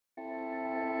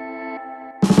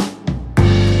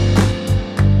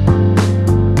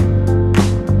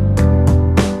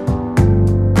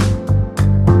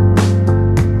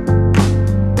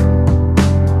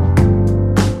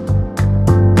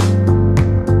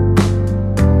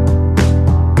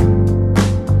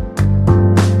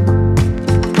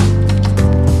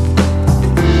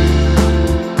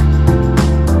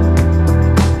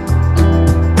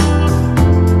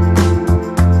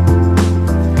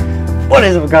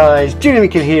guys, Julien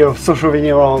Wine here of Social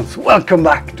Vignerons. Welcome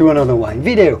back to another wine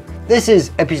video. This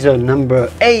is episode number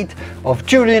 8 of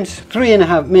Julien's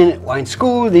 3.5 minute wine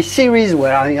school, this series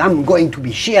where I am going to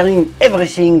be sharing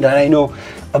everything that I know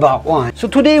about wine. So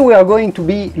today we are going to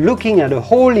be looking at a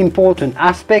whole important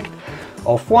aspect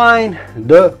of wine,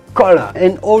 the color,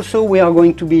 and also we are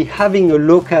going to be having a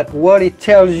look at what it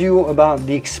tells you about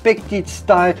the expected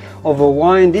style of a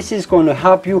wine. This is going to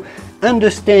help you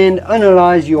understand,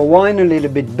 analyze your wine a little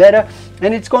bit better,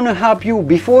 and it's going to help you,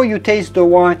 before you taste the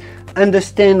wine,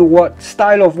 understand what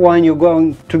style of wine you're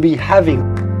going to be having.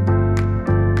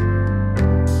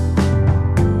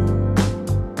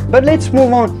 But let's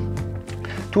move on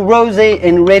to rosé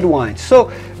and red wine.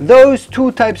 So those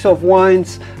two types of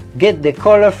wines get their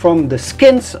color from the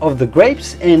skins of the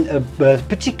grapes and a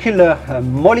particular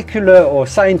molecular or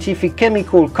scientific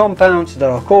chemical compounds that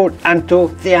are called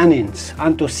anthocyanins.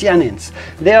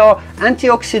 They are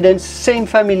antioxidants, same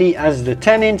family as the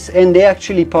tannins, and they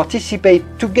actually participate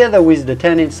together with the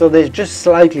tannins, so there's just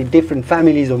slightly different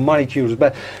families of molecules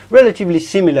but relatively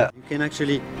similar. You can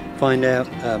actually find out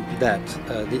that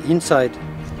the inside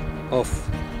of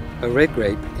a red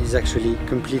grape is actually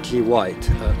completely white.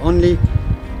 Only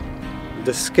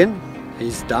the skin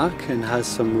is dark and has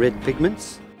some red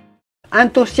pigments.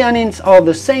 Anthocyanins are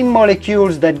the same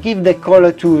molecules that give the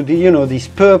color to the, this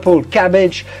purple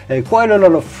cabbage, quite a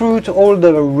lot of fruit, all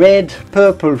the red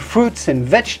purple fruits and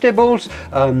vegetables,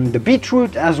 the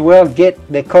beetroot as well get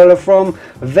the color from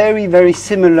very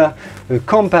similar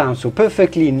compounds, so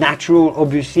perfectly natural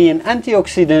obviously, and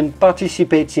antioxidant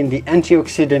participates in the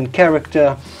antioxidant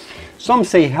character, some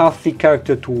say healthy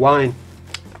character to wine.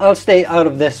 I'll stay out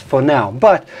of this for now,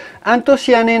 but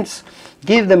anthocyanins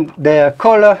give them their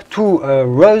color to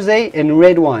rosé and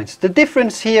red wines. The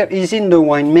difference here is in the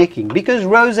winemaking, because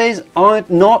rosés are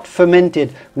not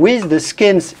fermented with the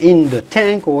skins in the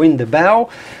tank or in the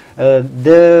barrel.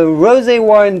 The rosé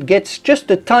wine gets just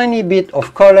a tiny bit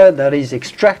of color that is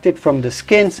extracted from the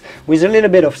skins with a little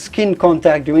bit of skin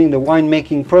contact during the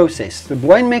winemaking process. The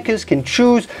winemakers can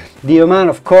choose the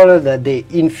amount of color that they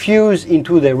infuse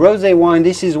into their rosé wine.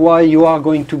 This is why you are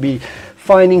going to be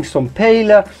finding some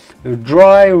paler,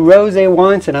 dry rosé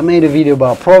wines, and I made a video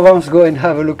about Provence, go and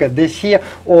have a look at this here,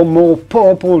 or more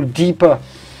purple, deeper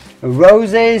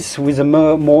rosés with a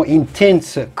more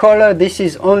intense color. This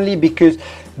is only because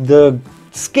the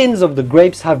skins of the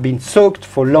grapes have been soaked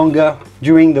for longer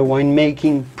during the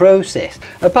winemaking process.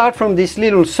 Apart from this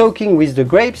little soaking with the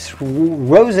grapes,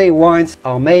 rosé wines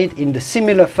are made in the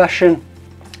similar fashion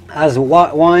as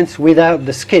white wines without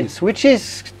the skins, which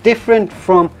is different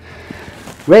from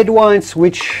red wines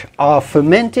which are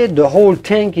fermented. The whole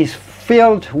tank is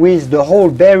filled with the whole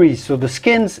berries, so the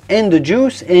skins and the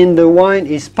juice, and the wine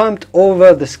is pumped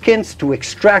over the skins to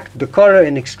extract the color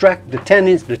and extract the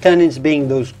tannins being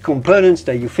those components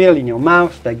that you feel in your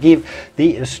mouth that give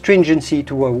the astringency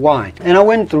to a wine. And I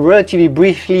went relatively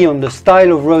briefly on the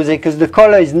style of rosé because the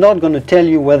color is not going to tell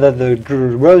you whether the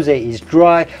rosé is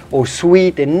dry or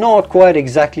sweet, and not quite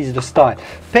exactly the style.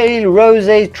 Pale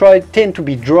rosés tend to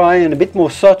be dry and a bit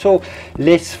more subtle,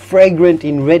 less fragrant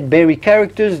in red berry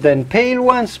characters than pale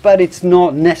ones, but it's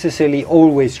not necessarily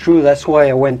always true. That's why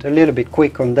I went a little bit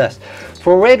quick on this.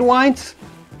 For red wines,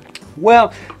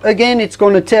 well, again, it's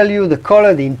going to tell you the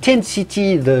color, the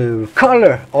intensity, the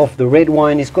color of the red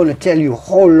wine is going to tell you a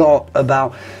whole lot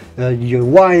about your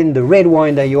wine, the red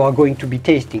wine that you are going to be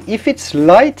tasting. If it's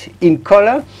light in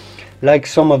color, like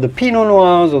some of the Pinot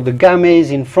Noirs or the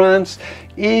Gamay in France,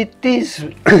 it is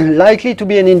likely to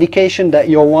be an indication that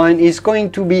your wine is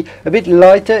going to be a bit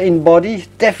lighter in body,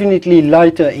 definitely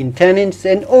lighter in tannins,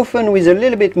 and often with a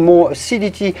little bit more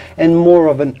acidity and more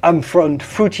of an upfront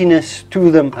fruitiness to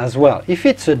them as well. If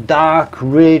it's a dark,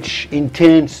 rich,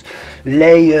 intense,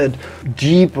 layered,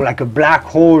 deep, like a black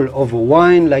hole of a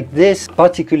wine like this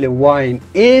particular wine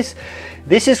is,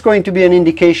 this is going to be an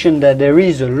indication that there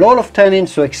is a lot of tannin,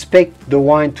 so expect the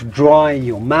wine to dry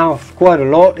your mouth quite a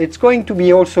lot. It's going to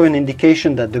be also an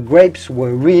indication that the grapes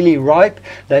were really ripe,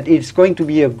 that it's going to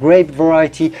be a grape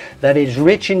variety that is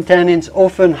rich in tannins,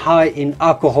 often high in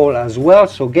alcohol as well,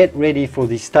 so get ready for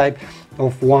this type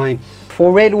of wine.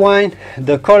 For red wine,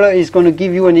 the color is going to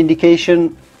give you an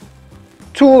indication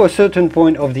to a certain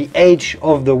point of the age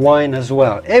of the wine as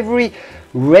well. Every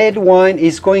red wine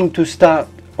is going to start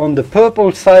on the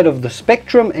purple side of the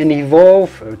spectrum and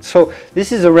evolve. So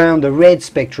this is around the red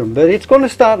spectrum, but it's going to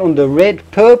start on the red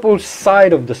purple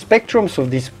side of the spectrum, so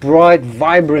this bright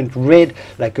vibrant red,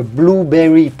 like a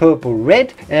blueberry purple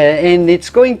red, and it's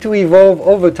going to evolve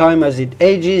over time as it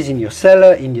ages in your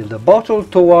cellar, in the bottle,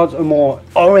 towards a more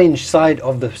orange side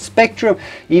of the spectrum.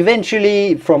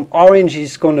 Eventually from orange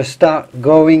it's going to start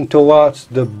going towards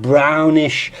the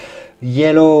brownish,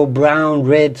 yellow, brown,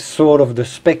 red sort of the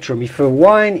spectrum. If a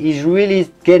wine is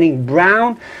really getting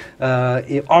brown,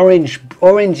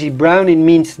 orangey brown, it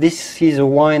means this is a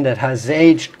wine that has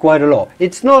aged quite a lot.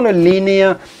 It's not a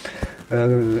linear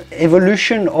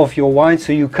evolution of your wine,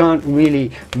 so you can't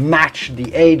really match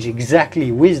the age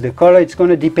exactly with the color. It's going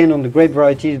to depend on the grape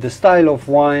variety, the style of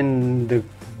wine, the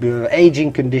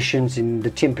aging conditions, in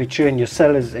the temperature in your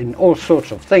cellars, and all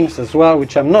sorts of things as well,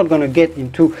 which I'm not going to get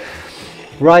into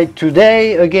right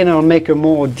today. Again, I'll make a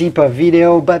more deeper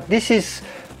video, but this is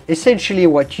essentially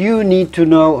what you need to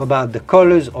know about the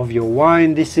colors of your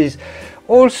wine. This is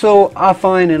also, I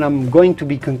find, and I'm going to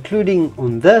be concluding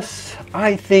on this,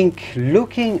 I think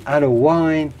looking at a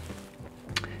wine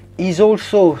is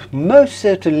also most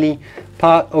certainly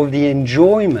part of the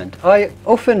enjoyment. I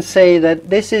often say that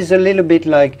this is a little bit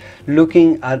like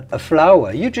looking at a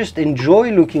flower. You just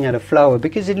enjoy looking at a flower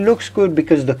because it looks good,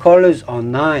 because the colors are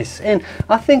nice. And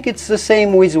I think it's the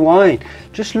same with wine.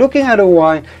 Just looking at a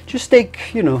wine, just take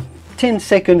 10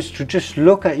 seconds to just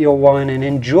look at your wine and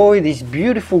enjoy this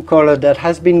beautiful color that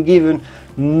has been given.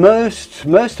 Most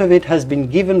of it has been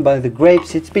given by the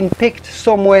grapes. It's been picked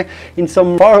somewhere in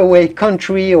some faraway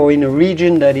country or in a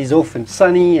region that is often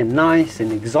sunny and nice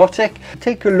and exotic.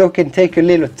 Take a look and take a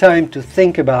little time to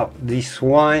think about this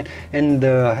wine and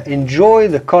enjoy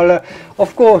the color.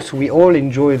 Of course, we all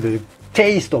enjoy the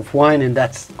taste of wine, and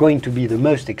that's going to be the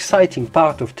most exciting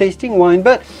part of tasting wine,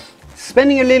 but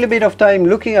spending a little bit of time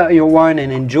looking at your wine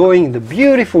and enjoying the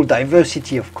beautiful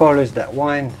diversity of colors that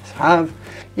wines have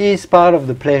is part of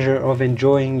the pleasure of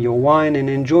enjoying your wine, and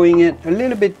enjoying it a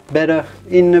little bit better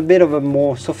in a bit of a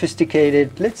more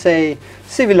sophisticated, let's say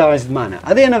civilized manner.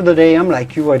 At the end of the day, I'm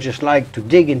like you, I just like to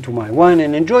dig into my wine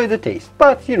and enjoy the taste.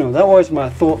 But that was my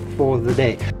thought for the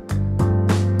day.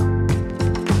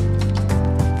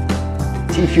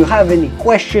 If you have any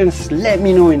questions, let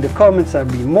me know in the comments. I'll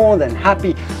be more than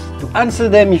happy to answer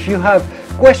them. If you have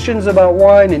questions about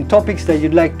wine and topics that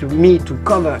you'd like me to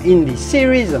cover in this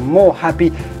series, I'm more happy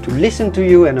to listen to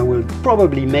you, and I will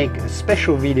probably make a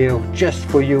special video just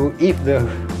for you if the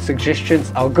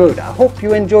suggestions are good. I hope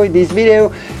you enjoyed this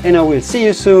video, and I will see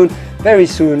you soon, very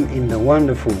soon, in the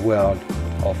wonderful world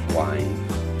of wine.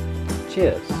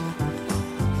 Cheers.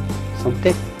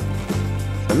 Santé.